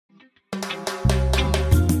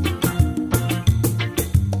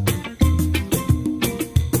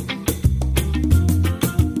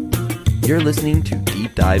You're listening to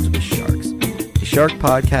Deep Dives with Sharks, a shark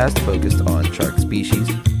podcast focused on shark species,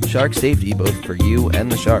 shark safety both for you and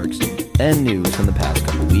the sharks, and news from the past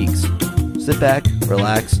couple weeks. Sit back,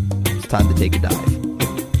 relax, it's time to take a dive.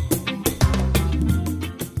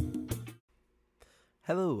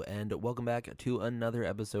 Hello, and welcome back to another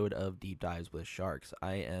episode of Deep Dives with Sharks.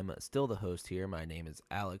 I am still the host here. My name is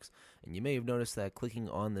Alex, and you may have noticed that clicking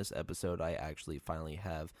on this episode, I actually finally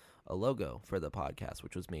have a logo for the podcast,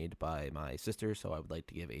 which was made by my sister, so I would like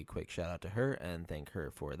to give a quick shout out to her and thank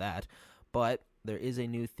her for that. But there is a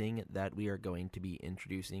new thing that we are going to be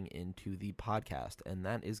introducing into the podcast, and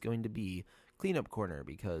that is going to be Cleanup Corner,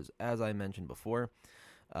 because as I mentioned before,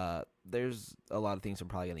 there's a lot of things I'm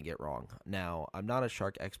probably going to get wrong. Now, I'm not a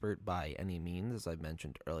shark expert by any means, as I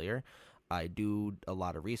mentioned earlier. I do a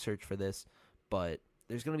lot of research for this, but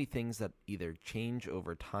there's going to be things that either change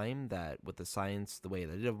over time, that with the science, the way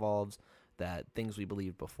that it evolves, that things we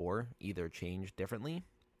believed before either change differently,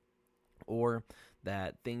 or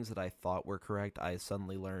that things that I thought were correct, I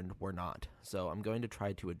suddenly learned were not. So I'm going to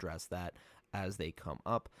try to address that as they come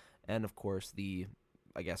up. And of course, the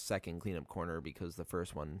second cleanup corner, because the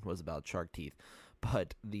first one was about shark teeth.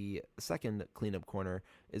 But the second cleanup corner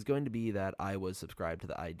is going to be that I was subscribed to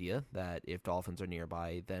the idea that if dolphins are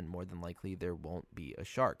nearby, then more than likely there won't be a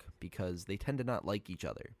shark, because they tend to not like each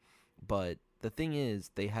other. But the thing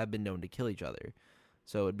is, they have been known to kill each other.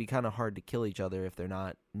 So it'd be kind of hard to kill each other if they're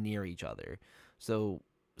not near each other. So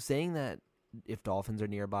saying that if dolphins are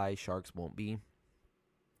nearby, sharks won't be,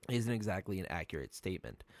 isn't exactly an accurate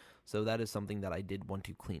statement. So that is something that I did want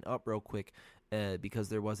to clean up real quick, because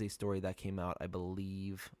there was a story that came out,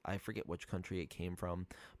 I forget which country it came from,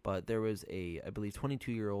 but there was I believe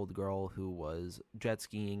 22-year-old girl who was jet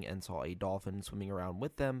skiing and saw a dolphin swimming around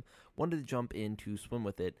with them, wanted to jump in to swim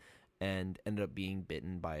with it, and ended up being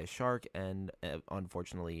bitten by a shark and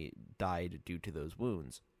unfortunately died due to those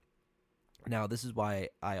wounds. Now, this is why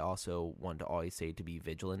I also want to always say to be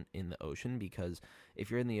vigilant in the ocean, because if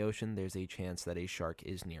you're in the ocean, there's a chance that a shark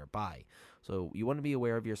is nearby. So you want to be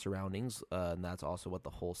aware of your surroundings, and that's also what the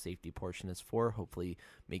whole safety portion is for, hopefully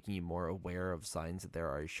making you more aware of signs that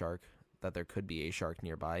there could be a shark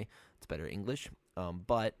nearby. It's better English.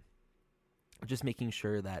 But just making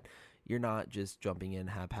sure that you're not just jumping in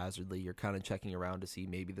haphazardly. You're kind of checking around to see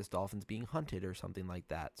maybe this dolphin's being hunted or something like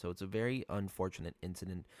that. So it's a very unfortunate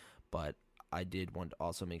incident, but I did want to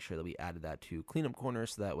also make sure that we added that to Cleanup Corner,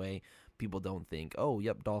 so that way people don't think, oh,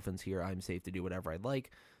 yep, dolphins here, I'm safe to do whatever I'd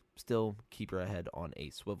like. Still, keep your head on a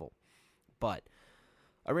swivel. But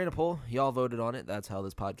I ran a poll. Y'all voted on it. That's how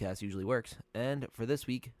this podcast usually works. And for this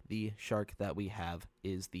week, the shark that we have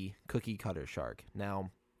is the Cookiecutter Shark.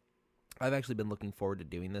 Now, I've actually been looking forward to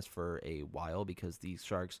doing this for a while, because these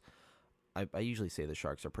sharks, I usually say the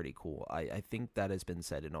sharks are pretty cool. I think that has been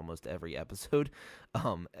said in almost every episode,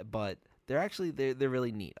 but they're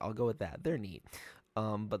really neat. I'll go with that. They're neat.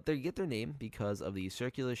 But they get their name because of the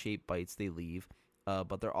circular shaped bites they leave,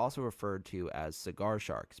 but they're also referred to as cigar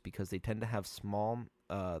sharks because they tend to have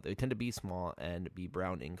they tend to be small and be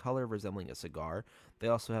brown in color, resembling a cigar. They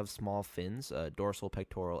also have small fins, dorsal,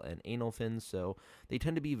 pectoral, and anal fins, so they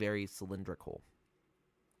tend to be very cylindrical.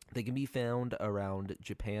 They can be found around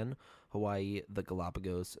Japan, Hawaii, the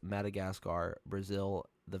Galapagos, Madagascar, Brazil,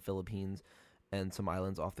 the Philippines, and some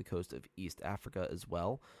islands off the coast of East Africa as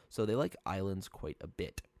well. So they like islands quite a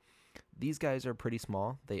bit. These guys are pretty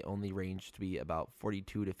small. They only range to be about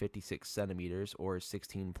 42 to 56 centimeters, or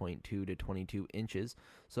 16.2 to 22 inches.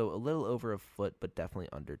 So a little over a foot, but definitely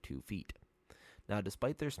under 2 feet. Now,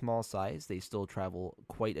 despite their small size, they still travel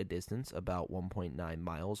quite a distance, about 1.9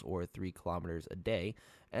 miles or 3 kilometers a day,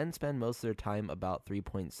 and spend most of their time about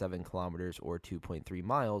 3.7 kilometers or 2.3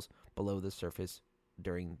 miles below the surface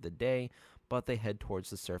during the day, but they head towards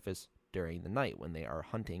the surface during the night when they are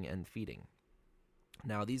hunting and feeding.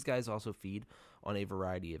 Now, these guys also feed on a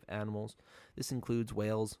variety of animals. This includes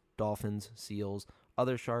whales, dolphins, seals,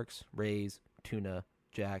 other sharks, rays, tuna,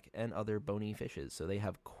 jack, and other bony fishes, so they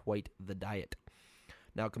have quite the diet.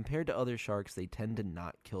 Now, compared to other sharks, they tend to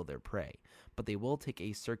not kill their prey, but they will take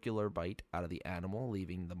a circular bite out of the animal,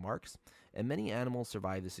 leaving the marks, and many animals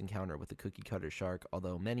survive this encounter with the Cookiecutter shark,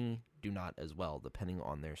 although many do not as well, depending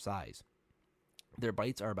on their size. Their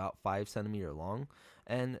bites are about 5 centimeters long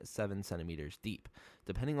and 7 centimeters deep.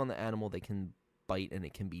 Depending on the animal, they can bite, and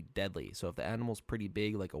it can be deadly. So if the animal's pretty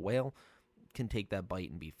big, like a whale, can take that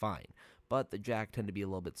bite and be fine. But the jack tend to be a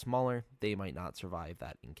little bit smaller. They might not survive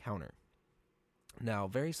that encounter. Now,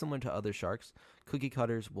 very similar to other sharks, cookie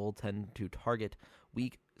cutters will tend to target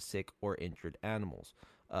weak, sick, or injured animals.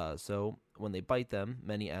 So when they bite them,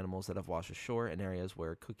 many animals that have washed ashore in areas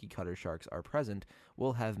where cookie cutter sharks are present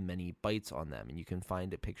will have many bites on them, and you can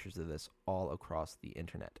find pictures of this all across the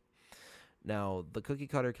internet. Now, the cookie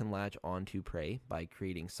cutter can latch onto prey by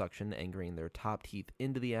creating suction, anchoring their top teeth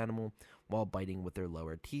into the animal while biting with their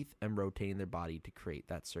lower teeth and rotating their body to create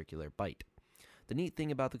that circular bite. The neat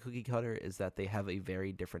thing about the cookie cutter is that they have a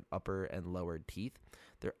very different upper and lower teeth.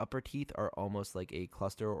 Their upper teeth are almost like a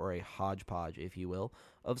cluster or a hodgepodge, if you will,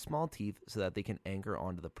 of small teeth so that they can anchor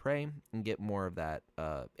onto the prey and get more of that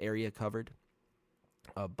area covered.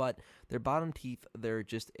 But their bottom teeth, they're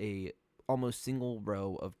just a almost single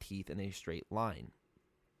row of teeth in a straight line.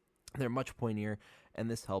 They're much pointier, and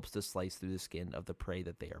this helps to slice through the skin of the prey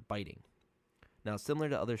that they are biting. Now, similar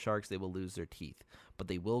to other sharks, they will lose their teeth, but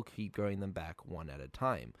they will keep growing them back one at a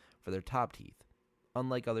time for their top teeth.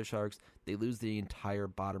 Unlike other sharks, they lose the entire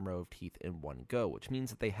bottom row of teeth in one go, which means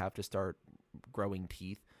that they have to start growing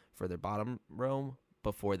teeth for their bottom row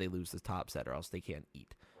before they lose the top set, or else they can't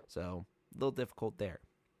eat. So, a little difficult there.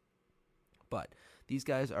 But these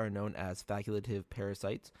guys are known as facultative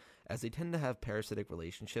parasites, as they tend to have parasitic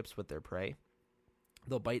relationships with their prey.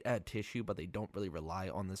 They'll bite at tissue, but they don't really rely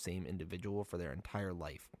on the same individual for their entire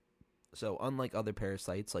life. So unlike other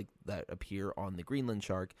parasites like that appear on the Greenland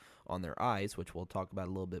shark on their eyes, which we'll talk about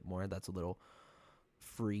a little bit more, that's a little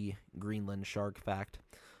free Greenland shark fact.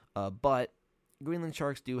 But Greenland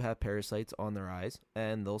sharks do have parasites on their eyes,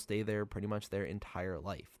 and they'll stay there pretty much their entire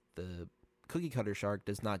life. The cookie cutter shark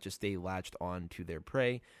does not just stay latched on to their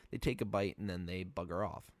prey. They take a bite and then they bugger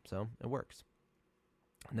off. So it works.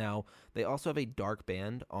 Now, they also have a dark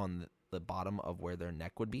band on the bottom of where their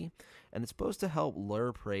neck would be, and it's supposed to help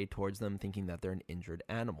lure prey towards them thinking that they're an injured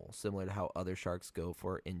animal. Similar to how other sharks go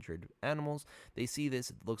for injured animals, they see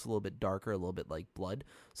this, it looks a little bit darker, a little bit like blood,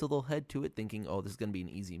 so they'll head to it thinking, oh, this is going to be an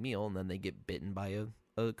easy meal, and then they get bitten by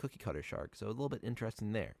a cookie cutter shark. So a little bit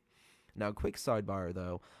interesting there. Now, quick sidebar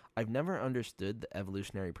though, I've never understood the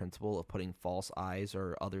evolutionary principle of putting false eyes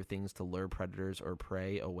or other things to lure predators or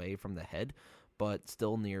prey away from the head, but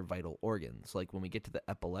still near vital organs. Like when we get to the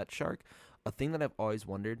epaulet shark, a thing that I've always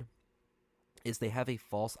wondered is they have a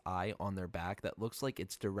false eye on their back that looks like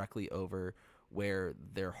it's directly over where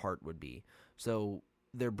their heart would be. So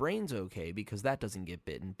their brain's okay because that doesn't get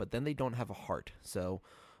bitten, but then they don't have a heart. So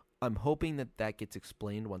I'm hoping that that gets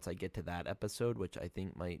explained once I get to that episode, which I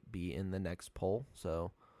think might be in the next poll.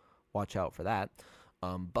 So watch out for that.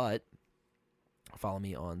 But follow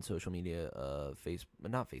me on social media,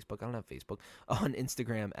 not Facebook, I don't have Facebook, on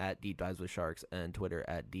Instagram at Deep Dives with Sharks and Twitter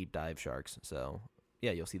at Deep Dive Sharks. So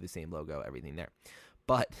yeah, you'll see the same logo, everything there.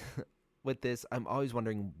 But with this, I'm always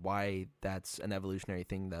wondering why that's an evolutionary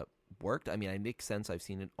thing that worked. I mean, it makes sense. I've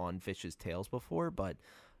seen it on fish's tails before, but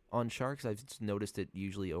on sharks, I've noticed it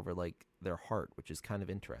usually over like their heart, which is kind of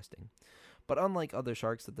interesting. But unlike other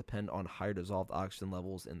sharks that depend on higher dissolved oxygen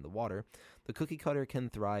levels in the water, the cookie cutter can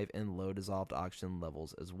thrive in low dissolved oxygen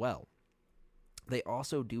levels as well. They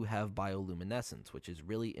also do have bioluminescence, which is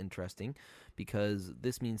really interesting because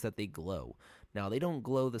this means that they glow. Now, they don't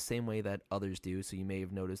glow the same way that others do, so you may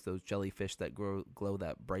have noticed those jellyfish that glow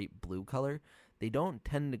that bright blue color. They don't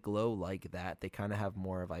tend to glow like that. They kind of have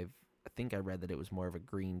more of, I think I read that it was more of a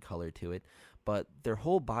green color to it, but their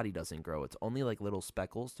whole body doesn't grow. It's only like little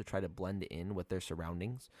speckles to try to blend in with their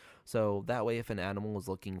surroundings. So that way, if an animal is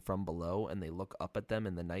looking from below and they look up at them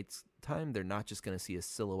in the nighttime, they're not just going to see a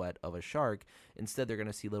silhouette of a shark. Instead, they're going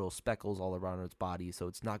to see little speckles all around its body. So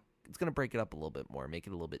it's going to break it up a little bit more, make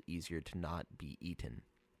it a little bit easier to not be eaten.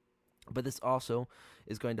 But this also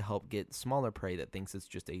is going to help get smaller prey that thinks it's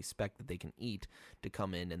just a speck that they can eat to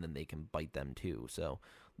come in, and then they can bite them too. So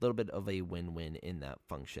a little bit of a win-win in that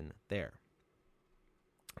function there.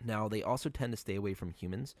 Now, they also tend to stay away from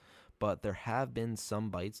humans, but there have been some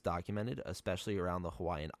bites documented, especially around the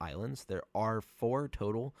Hawaiian Islands. There are 4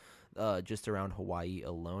 total just around Hawaii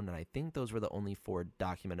alone, and I think those were the only 4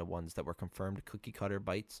 documented ones that were confirmed cookie cutter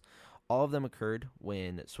bites. All of them occurred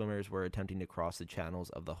when swimmers were attempting to cross the channels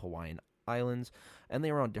of the Hawaiian Islands, and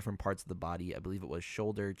they were on different parts of the body. I believe it was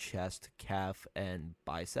shoulder, chest, calf, and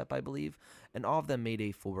bicep, I believe, and all of them made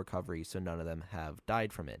a full recovery, so none of them have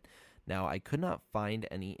died from it. Now, I could not find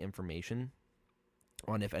any information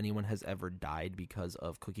on if anyone has ever died because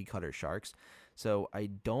of cookie cutter sharks, so I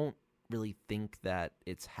don't really think that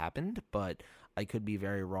it's happened, but I could be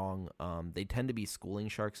very wrong. They tend to be schooling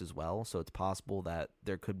sharks as well, so it's possible that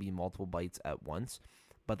there could be multiple bites at once,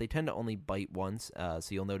 but they tend to only bite once. So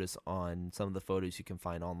you'll notice on some of the photos you can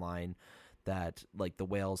find online that like the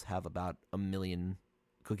whales have about 1 million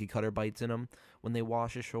cookie cutter bites in them when they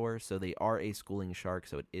wash ashore, so they are a schooling shark,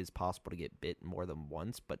 so it is possible to get bit more than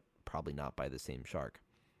once, but probably not by the same shark.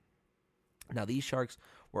 Now, these sharks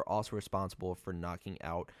were also responsible for knocking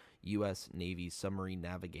out U.S. Navy submarine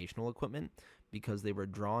navigational equipment because they were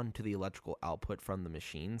drawn to the electrical output from the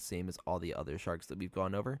machine, same as all the other sharks that we've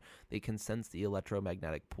gone over. They can sense the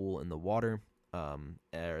electromagnetic pool in the water, or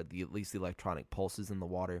at least the electronic pulses in the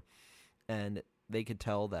water, and they could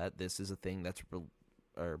tell that this is a thing that's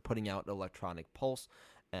putting out an electronic pulse,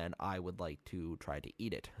 and I would like to try to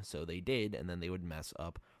eat it. So they did, and then they would mess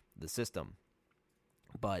up the system.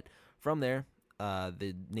 But from there,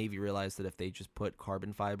 the Navy realized that if they just put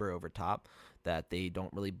carbon fiber over top, that they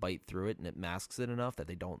don't really bite through it, and it masks it enough that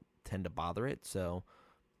they don't tend to bother it. So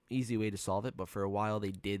easy way to solve it. But for a while,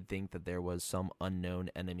 they did think that there was some unknown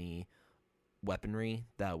enemy weaponry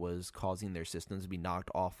that was causing their systems to be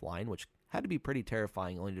knocked offline, which had to be pretty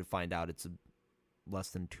terrifying, only to find out it's a less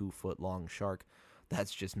than 2-foot long shark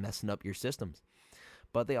that's just messing up your systems.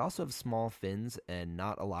 But they also have small fins and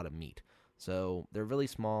not a lot of meat. So they're really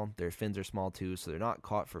small. Their fins are small too, so they're not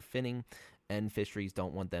caught for finning, and fisheries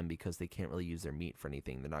don't want them because they can't really use their meat for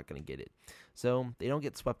anything. They're not going to get it. So they don't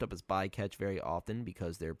get swept up as bycatch very often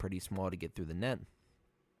because they're pretty small to get through the net.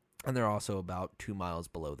 And they're also about 2 miles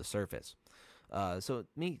below the surface. So it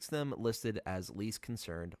makes them listed as least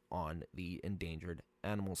concerned on the endangered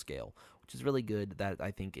animal scale, which is really good. That, I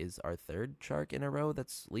think, is our third shark in a row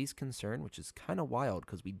that's least concerned, which is kind of wild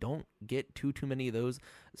because we don't get too many of those,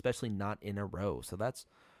 especially not in a row. So that's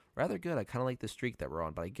rather good. I kind of like the streak that we're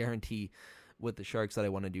on, but I guarantee with the sharks that I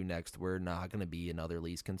want to do next, we're not going to be another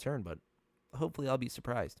least concerned, but hopefully I'll be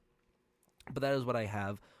surprised. But that is what I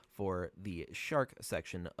have for the shark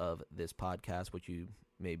section of this podcast, which you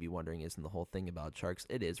may be wondering isn't the whole thing about sharks.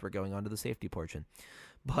 It is. We're going on to the safety portion.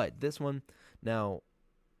 But this one, now,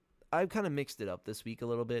 I've kind of mixed it up this week a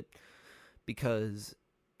little bit because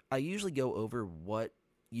I usually go over what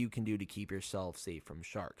you can do to keep yourself safe from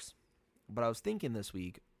sharks. But I was thinking this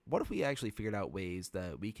week, what if we actually figured out ways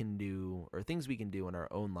that we can do, or things we can do in our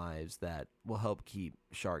own lives that will help keep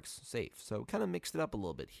sharks safe? So kind of mixed it up a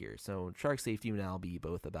little bit here. So shark safety will now be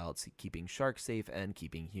both about keeping sharks safe and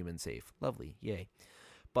keeping humans safe. Lovely. Yay.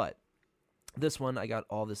 But this one, I got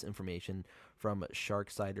all this information from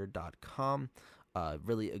sharksider.com.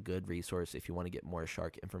 Really a good resource if you want to get more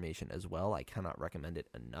shark information as well. I cannot recommend it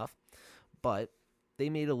enough. But they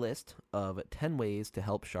made a list of 10 ways to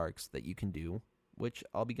help sharks that you can do, which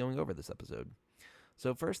I'll be going over this episode.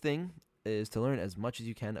 So first thing is to learn as much as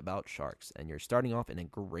you can about sharks, and you're starting off in a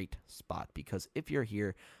great spot because if you're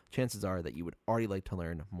here, chances are that you would already like to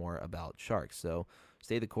learn more about sharks. So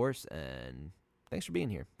stay the course, and thanks for being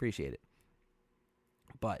here. Appreciate it.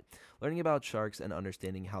 But learning about sharks and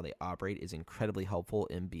understanding how they operate is incredibly helpful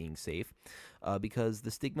in being safe because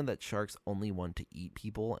the stigma that sharks only want to eat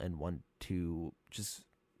people and want to just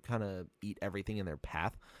kind of eat everything in their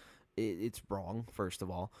path, it's wrong, first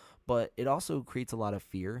of all. But it also creates a lot of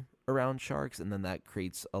fear around sharks, and then that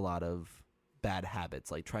creates a lot of bad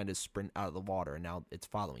habits, like trying to sprint out of the water, and now it's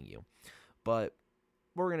following you. But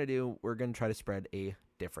what we're going to do, we're going to try to spread a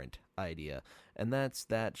different idea, and that's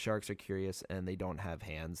that sharks are curious and they don't have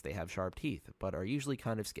hands. They have sharp teeth, but are usually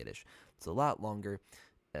kind of skittish. It's a lot longer,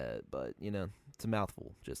 but, it's a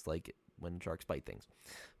mouthful, just like when sharks bite things.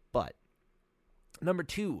 But number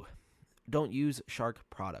 2, don't use shark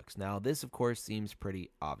products. Now, this, of course, seems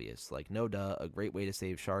pretty obvious. Like, no duh, a great way to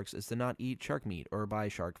save sharks is to not eat shark meat or buy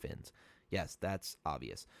shark fins. Yes, that's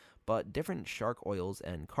obvious. But different shark oils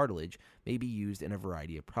and cartilage may be used in a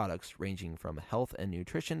variety of products, ranging from health and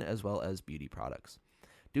nutrition as well as beauty products.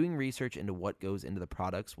 Doing research into what goes into the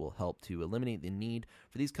products will help to eliminate the need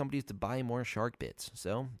for these companies to buy more shark bits,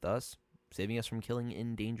 so thus saving us from killing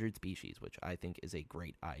endangered species, which I think is a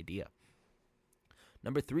great idea.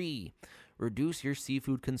 Number 3, reduce your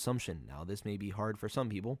seafood consumption. Now, this may be hard for some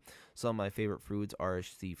people. Some of my favorite foods are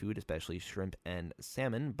seafood, especially shrimp and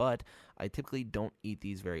salmon, but I typically don't eat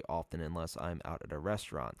these very often unless I'm out at a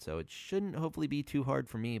restaurant. So it shouldn't hopefully be too hard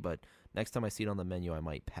for me, but next time I see it on the menu, I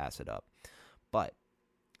might pass it up. But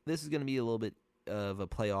this is going to be a little bit of a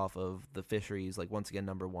playoff of the fisheries. Like, once again,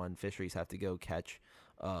 number 1, fisheries have to go catch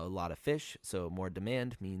a lot of fish, so more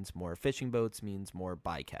demand means more fishing boats, means more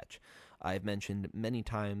bycatch. I've mentioned many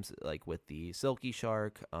times, like with the silky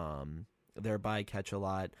shark, they're bycatch a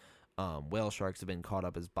lot. Whale sharks have been caught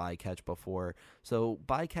up as bycatch before. So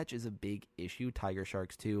bycatch is a big issue. Tiger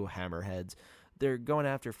sharks too, hammerheads. They're going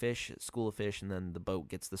after fish, school of fish, and then the boat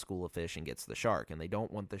gets the school of fish and gets the shark. And they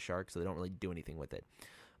don't want the shark, so they don't really do anything with it,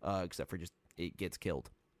 except for just it gets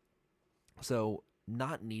killed. So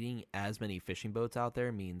not needing as many fishing boats out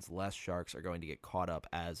there means less sharks are going to get caught up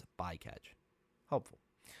as bycatch. Helpful.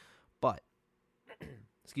 But,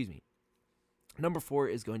 excuse me, Number 4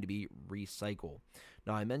 is going to be recycle.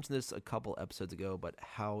 Now, I mentioned this a couple episodes ago, but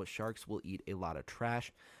how sharks will eat a lot of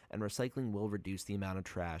trash, and recycling will reduce the amount of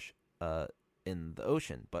trash in the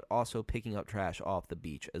ocean, but also picking up trash off the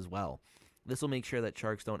beach as well. This will make sure that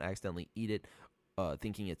sharks don't accidentally eat it,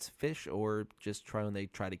 thinking it's fish, or just when they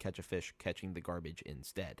try to catch a fish, catching the garbage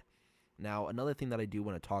instead. Now, another thing that I do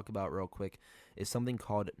want to talk about real quick is something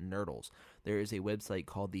called nurdles. There is a website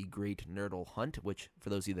called the Great Nurdle Hunt, which,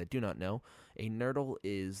 for those of you that do not know, a nurdle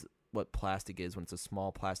is what plastic is when it's a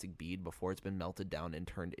small plastic bead before it's been melted down and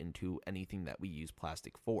turned into anything that we use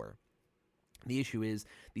plastic for. The issue is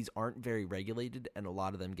these aren't very regulated, and a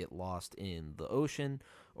lot of them get lost in the ocean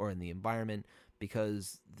or in the environment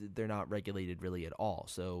because they're not regulated really at all.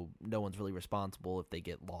 So no one's really responsible if they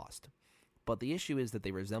get lost. But the issue is that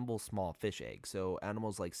they resemble small fish eggs. So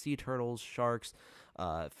animals like sea turtles, sharks,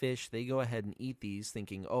 fish, they go ahead and eat these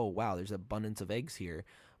thinking, oh, wow, there's abundance of eggs here.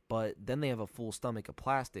 But then they have a full stomach of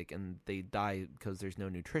plastic and they die because there's no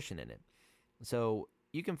nutrition in it. So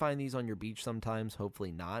you can find these on your beach sometimes,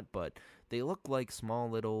 hopefully not, but they look like small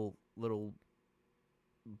little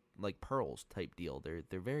like pearls type deal.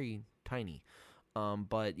 They're very tiny.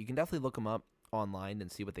 But you can definitely look them up online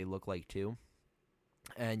and see what they look like too.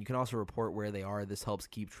 And you can also report where they are. This helps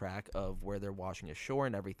keep track of where they're washing ashore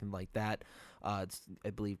and everything like that. It's, I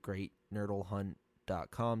believe,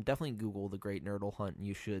 greatnurdlehunt.com. Definitely Google the Great Nurdle Hunt and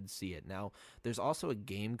you should see it. Now, there's also a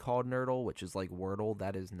game called Nurdle, which is like Wordle.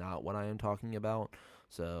 That is not what I am talking about.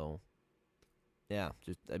 So, yeah,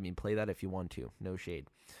 play that if you want to. No shade.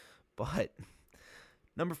 But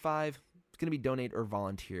number 5, it's going to be donate or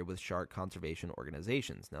volunteer with shark conservation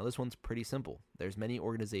organizations. Now, this one's pretty simple. There's many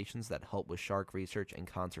organizations that help with shark research and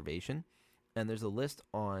conservation, and there's a list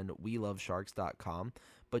on welovesharks.com.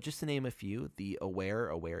 But just to name a few, the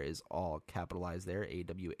AWARE is all capitalized there,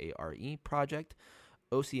 AWARE project,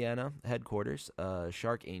 Oceana headquarters,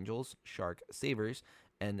 Shark Angels, Shark Savers,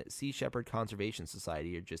 and Sea Shepherd Conservation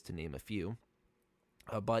Society are just to name a few.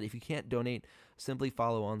 But if you can't donate, simply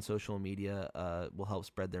follow on social media will help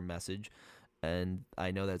spread their message. And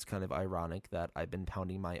I know that's kind of ironic that I've been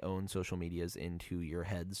pounding my own social medias into your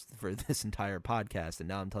heads for this entire podcast, and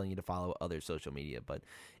now I'm telling you to follow other social media. But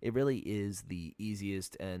it really is the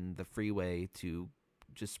easiest and the free way to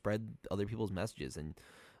just spread other people's messages. And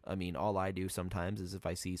I mean, all I do sometimes is if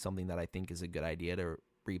I see something that I think is a good idea to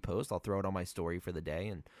repost, I'll throw it on my story for the day,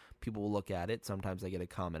 and people will look at it. Sometimes I get a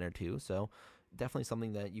comment or two, so definitely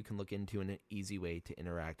something that you can look into and an easy way to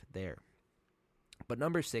interact there. But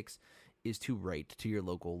number 6 is to write to your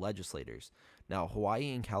local legislators. Now,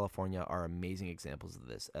 Hawaii and California are amazing examples of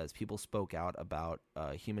this, as people spoke out about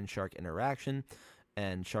human-shark interaction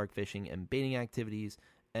and shark fishing and baiting activities,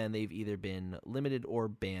 and they've either been limited or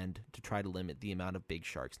banned to try to limit the amount of big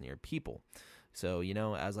sharks near people. So,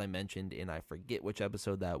 as I mentioned, and I forget which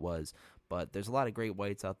episode that was, but there's a lot of great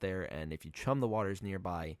whites out there, and if you chum the waters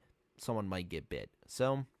nearby, someone might get bit.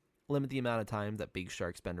 So, limit the amount of time that big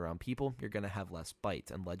sharks spend around people. You're going to have less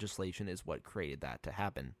bites, and legislation is what created that to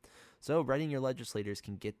happen. So, writing your legislators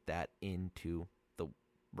can get that into the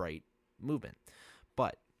right movement.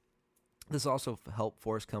 But this also help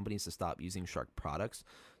force companies to stop using shark products.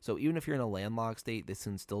 So even if you're in a landlocked state, this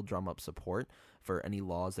can still drum up support for any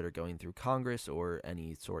laws that are going through Congress or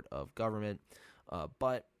any sort of government.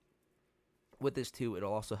 But with this too,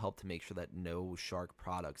 it'll also help to make sure that no shark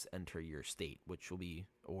products enter your state, which will be,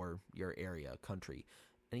 or your area, country,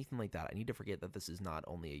 anything like that. I need to forget that this is not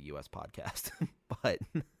only a U.S. podcast, but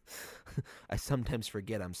I sometimes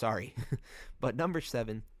forget, I'm sorry. But number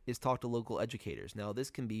 7 is talk to local educators. Now, this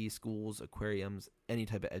can be schools, aquariums, any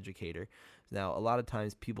type of educator. Now, a lot of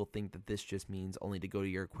times people think that this just means only to go to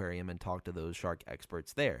your aquarium and talk to those shark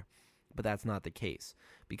experts there. But that's not the case,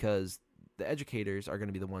 because the educators are going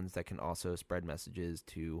to be the ones that can also spread messages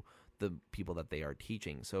to the people that they are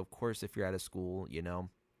teaching. So, of course, if you're at a school,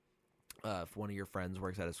 if one of your friends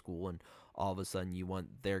works at a school and all of a sudden you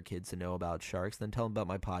want their kids to know about sharks, then tell them about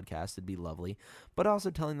my podcast. It'd be lovely. But also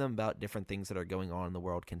telling them about different things that are going on in the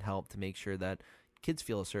world can help to make sure that kids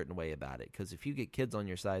feel a certain way about it. Because if you get kids on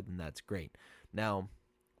your side, then that's great. Now,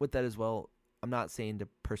 with that as well, I'm not saying to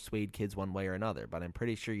persuade kids one way or another, but I'm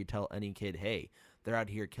pretty sure you tell any kid, hey, they're out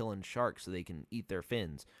here killing sharks so they can eat their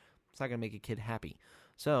fins. It's not going to make a kid happy.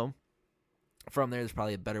 So from there's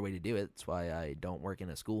probably a better way to do it. That's why I don't work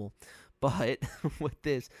in a school. But with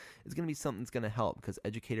this, it's going to be something that's going to help, because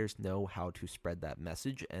educators know how to spread that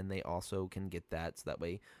message, and they also can get that, so that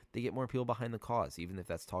way they get more people behind the cause, even if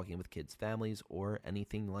that's talking with kids' families or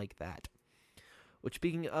anything like that. Which,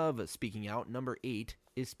 speaking of speaking out, number 8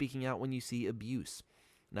 is speaking out when you see abuse.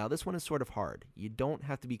 Now, this one is sort of hard. You don't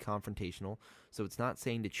have to be confrontational, so it's not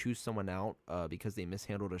saying to choose someone out because they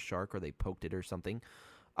mishandled a shark or they poked it or something.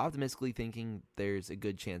 Optimistically thinking, there's a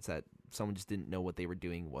good chance that someone just didn't know what they were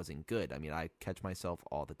doing wasn't good. I mean, I catch myself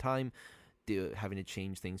all the time having to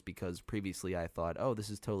change things because previously I thought, oh, this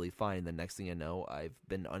is totally fine. The next thing I know, I've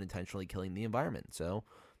been unintentionally killing the environment. So,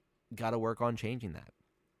 got to work on changing that.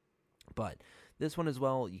 But this one as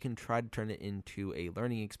well, you can try to turn it into a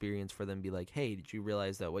learning experience for them. Be like, hey, did you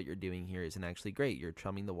realize that what you're doing here isn't actually great? You're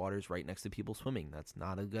chumming the waters right next to people swimming. That's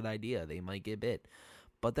not a good idea. They might get bit.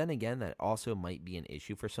 But then again, that also might be an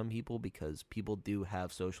issue for some people because people do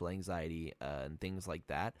have social anxiety and things like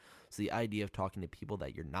that. So the idea of talking to people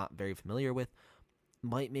that you're not very familiar with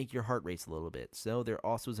might make your heart race a little bit. So there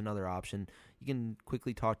also is another option. You can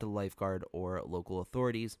quickly talk to the lifeguard or local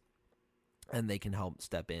authorities, and they can help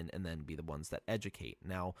step in and then be the ones that educate.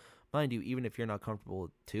 Now, mind you, even if you're not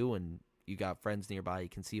comfortable too and you got friends nearby, you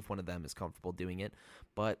can see if one of them is comfortable doing it.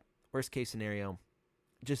 But worst case scenario,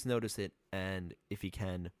 just notice it, and if you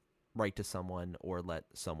can, write to someone or let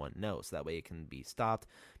someone know so that way it can be stopped,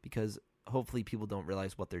 because hopefully people don't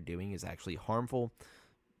realize what they're doing is actually harmful.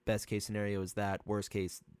 Best case scenario is that. Worst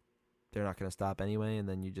case, they're not going to stop anyway, and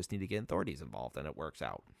then you just need to get authorities involved, and it works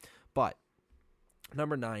out. But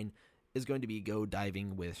number 9 is going to be go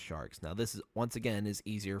diving with sharks. Now, this is once again is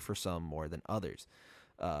easier for some more than others.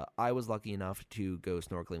 I was lucky enough to go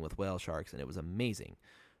snorkeling with whale sharks, and it was amazing.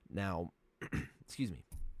 Now, excuse me.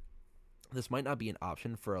 This might not be an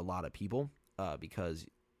option for a lot of people because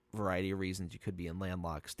variety of reasons. You could be in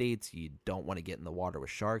landlocked states. You don't want to get in the water with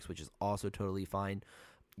sharks, which is also totally fine.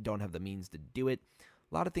 You don't have the means to do it.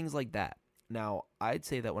 A lot of things like that. Now, I'd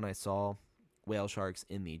say that when I saw whale sharks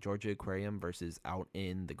in the Georgia Aquarium versus out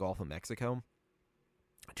in the Gulf of Mexico,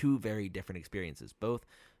 two very different experiences, both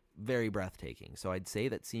very breathtaking. So I'd say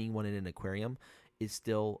that seeing one in an aquarium is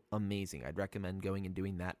still amazing. I'd recommend going and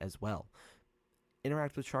doing that as well.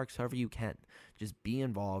 Interact with sharks however you can. Just be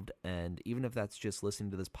involved, and even if that's just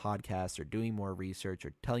listening to this podcast or doing more research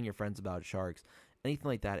or telling your friends about sharks, anything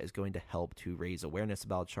like that is going to help to raise awareness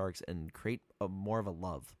about sharks and create more of a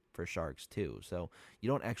love for sharks too. So you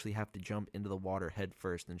don't actually have to jump into the water head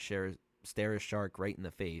first and stare a shark right in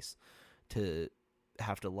the face to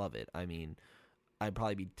have to love it. I mean, I'd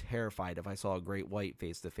probably be terrified if I saw a great white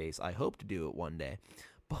face to face. I hope to do it one day.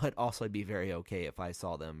 But also I'd be very okay if I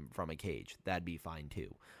saw them from a cage. That'd be fine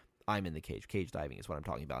too. I'm in the cage. Cage diving is what I'm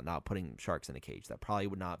talking about, not putting sharks in a cage. That probably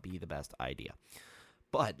would not be the best idea.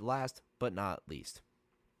 But last but not least,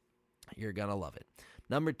 you're going to love it.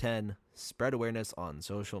 Number 10, spread awareness on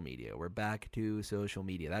social media. We're back to social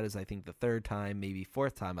media. That is, I think, the third time, maybe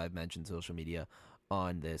fourth time I've mentioned social media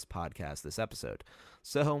on this podcast, this episode.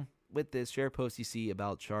 So with this, share posts you see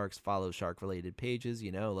about sharks, follow shark-related pages,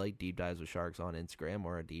 like Deep Dives with Sharks on Instagram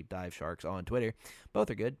or Deep Dive Sharks on Twitter. Both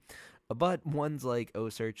are good. But ones like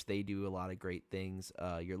OSearch, they do a lot of great things.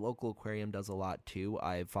 Your local aquarium does a lot too.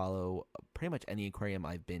 I follow pretty much any aquarium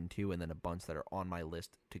I've been to, and then a bunch that are on my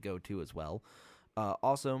list to go to as well.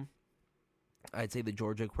 Also, I'd say the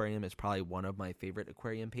Georgia Aquarium is probably one of my favorite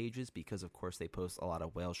aquarium pages because, of course, they post a lot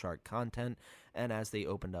of whale shark content. And as they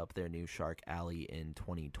opened up their new Shark Alley in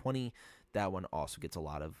 2020, that one also gets a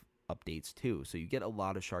lot of updates too. So you get a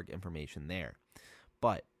lot of shark information there.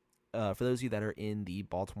 But for those of you that are in the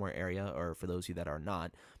Baltimore area, or for those of you that are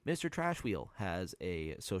not, Mr. Trash Wheel has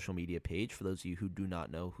a social media page. For those of you who do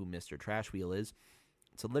not know who Mr. Trash Wheel is,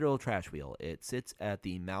 it's a literal trash wheel. It sits at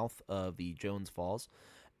the mouth of the Jones Falls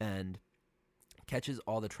and catches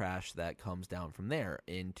all the trash that comes down from there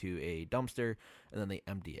into a dumpster, and then they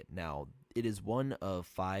empty it. Now, it is one of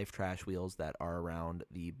 5 trash wheels that are around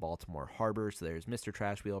the Baltimore harbor. So there's Mr.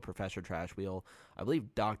 Trash Wheel, Professor Trash Wheel, I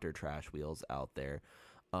believe Dr. Trash Wheels out there.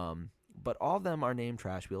 But all of them are named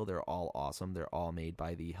Trash Wheel. They're all awesome. They're all made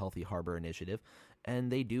by the Healthy Harbor Initiative,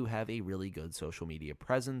 and they do have a really good social media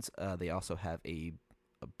presence. They also have a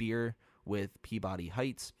beer with Peabody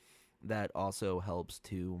Heights that also helps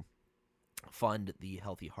to fund the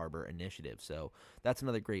Healthy Harbor Initiative. So that's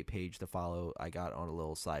another great page to follow. I got on a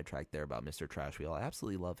little sidetrack there about Mr. Trash Wheel. I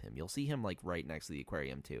absolutely love him. You'll see him like right next to the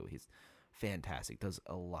aquarium too. He's fantastic. Does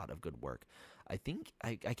a lot of good work. I think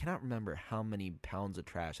I cannot remember how many pounds of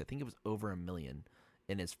trash. I think it was over 1 million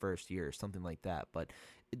in his first year or something like that. But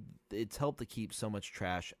it's helped to keep so much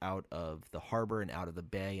trash out of the harbor and out of the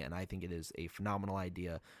bay, and I think it is a phenomenal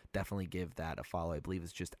idea. Definitely give that a follow. I believe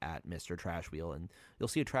it's just at Mr. Trash Wheel, and you'll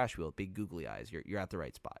see a trash wheel with big googly eyes. You're at the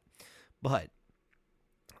right spot. But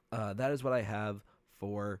that is what I have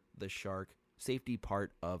for the shark safety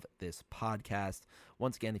part of this podcast.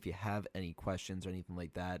 Once again, if you have any questions or anything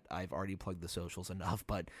like that, I've already plugged the socials enough,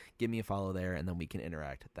 but give me a follow there and then we can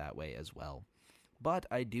interact that way as well. But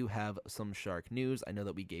I do have some shark news. I know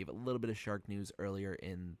that we gave a little bit of shark news earlier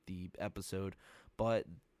in the episode, but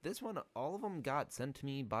this one, all of them got sent to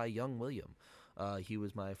me by young William. He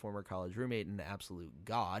was my former college roommate and an absolute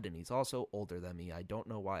god, and he's also older than me. I don't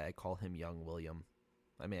know why I call him young William.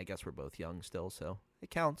 I mean, I guess we're both young still, so it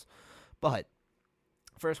counts. But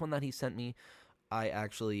first one that he sent me, I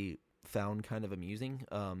actually found kind of amusing.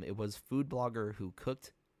 It was food blogger who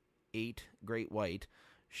cooked 8 great white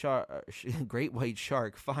shark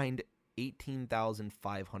fined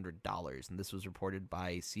 $18,500, and this was reported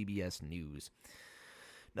by CBS News.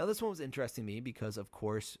 Now, this one was interesting to me because, of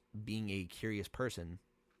course, being a curious person,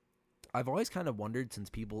 I've always kind of wondered, since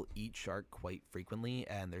people eat shark quite frequently,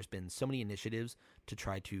 and there's been so many initiatives to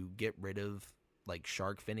try to get rid of, like,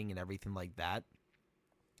 shark finning and everything like that,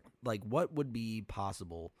 like, what would be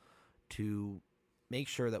possible to make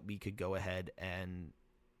sure that we could go ahead and,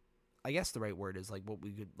 I guess the right word is, like, what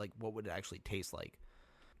would it actually taste like?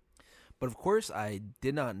 But, of course, I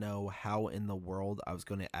did not know how in the world I was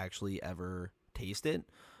going to actually ever taste it,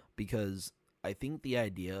 because I think the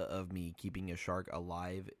idea of me keeping a shark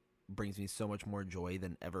alive brings me so much more joy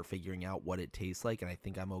than ever figuring out what it tastes like, and I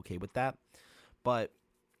think I'm okay with that. But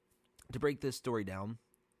to break this story down,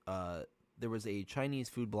 there was a Chinese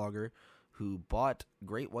food blogger who bought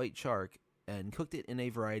great white shark and cooked it in a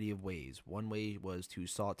variety of ways. One way was to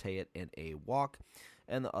saute it in a wok,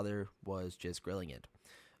 and the other was just grilling it.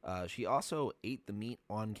 She also ate the meat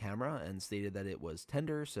on camera and stated that it was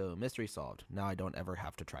tender, so mystery solved. Now I don't ever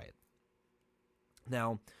have to try it.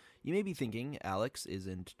 Now, you may be thinking, Alex,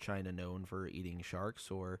 isn't China known for eating sharks,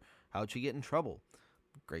 or how'd she get in trouble?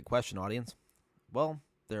 Great question, audience. Well,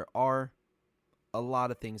 there are a lot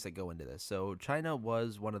of things that go into this. So China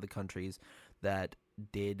was one of the countries that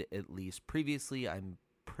did, at least previously, I'm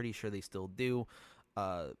pretty sure they still do,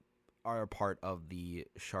 are a part of the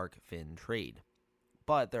shark fin trade.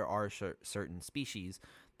 But there are certain species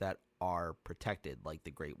that are protected, like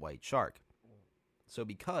the great white shark. So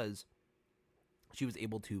because she was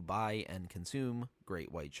able to buy and consume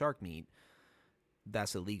great white shark meat,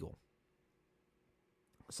 that's illegal.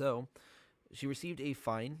 So she received a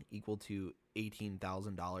fine equal to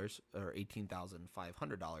 $18,000, or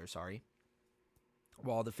 $18,500, sorry,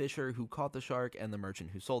 while the fisher who caught the shark and the merchant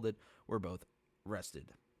who sold it were both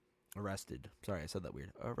arrested. Sorry, I said that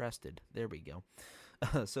weird. Arrested. There we go.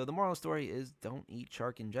 So the moral of the story is don't eat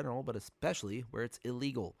shark in general, but especially where it's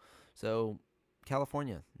illegal. So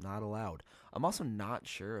California, not allowed. I'm also not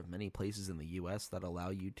sure of many places in the U.S. that allow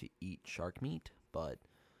you to eat shark meat, but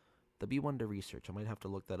that'd be one to research. I might have to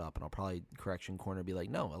look that up, and I'll probably correction corner be like,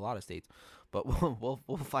 no, a lot of states, but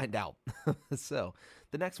we'll find out. So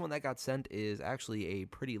the next one that got sent is actually a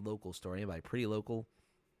pretty local story. And by pretty local,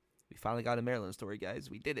 we finally got a Maryland story, guys.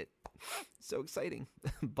 We did it. So exciting.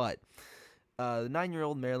 But the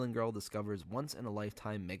 9-year-old Maryland girl discovers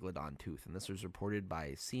once-in-a-lifetime megalodon tooth, and this was reported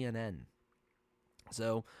by CNN.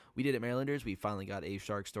 So we did it, Marylanders. We finally got a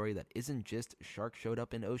shark story that isn't just shark showed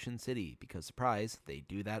up in Ocean City, because, surprise, they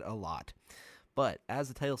do that a lot. But as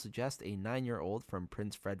the title suggests, a 9-year-old from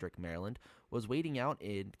Prince Frederick, Maryland, was wading out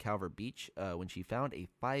in Calvert Beach when she found a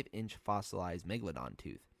 5-inch fossilized megalodon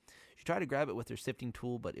tooth. She tried to grab it with her sifting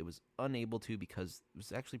tool, but it was unable to because it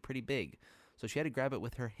was actually pretty big, so she had to grab it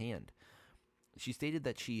with her hand. She stated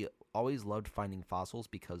that she always loved finding fossils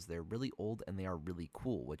because they're really old and they are really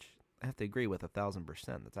cool, which I have to agree with 1,000%.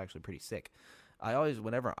 That's actually pretty sick.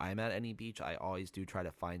 Whenever I'm at any beach, I always do try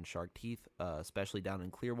to find shark teeth, especially down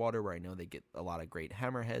in Clearwater where I know they get a lot of great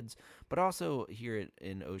hammerheads. But also here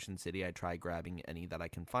in Ocean City, I try grabbing any that I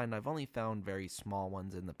can find. I've only found very small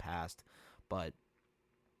ones in the past, but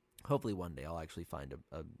hopefully one day I'll actually find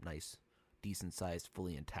a nice, decent-sized,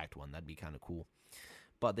 fully intact one. That'd be kind of cool.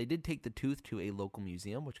 But they did take the tooth to a local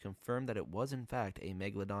museum, which confirmed that it was, in fact, a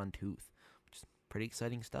megalodon tooth, which is pretty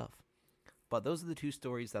exciting stuff. But those are the 2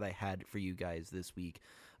 stories that I had for you guys this week.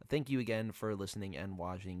 Thank you again for listening and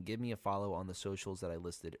watching. Give me a follow on the socials that I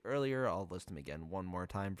listed earlier. I'll list them again one more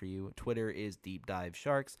time for you. Twitter is Deep Dive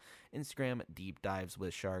Sharks. Instagram, Deep Dives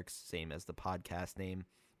with Sharks, same as the podcast name.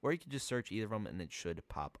 Or you can just search either of them and it should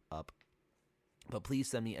pop up. But please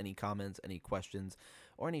send me any comments, any questions,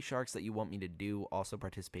 or any sharks that you want me to do. Also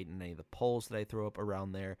participate in any of the polls that I throw up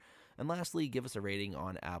around there. And lastly, give us a rating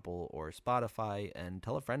on Apple or Spotify and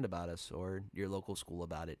tell a friend about us or your local school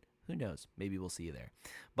about it. Who knows? Maybe we'll see you there.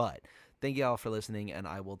 But thank you all for listening, and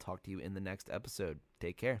I will talk to you in the next episode.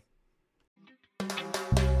 Take care.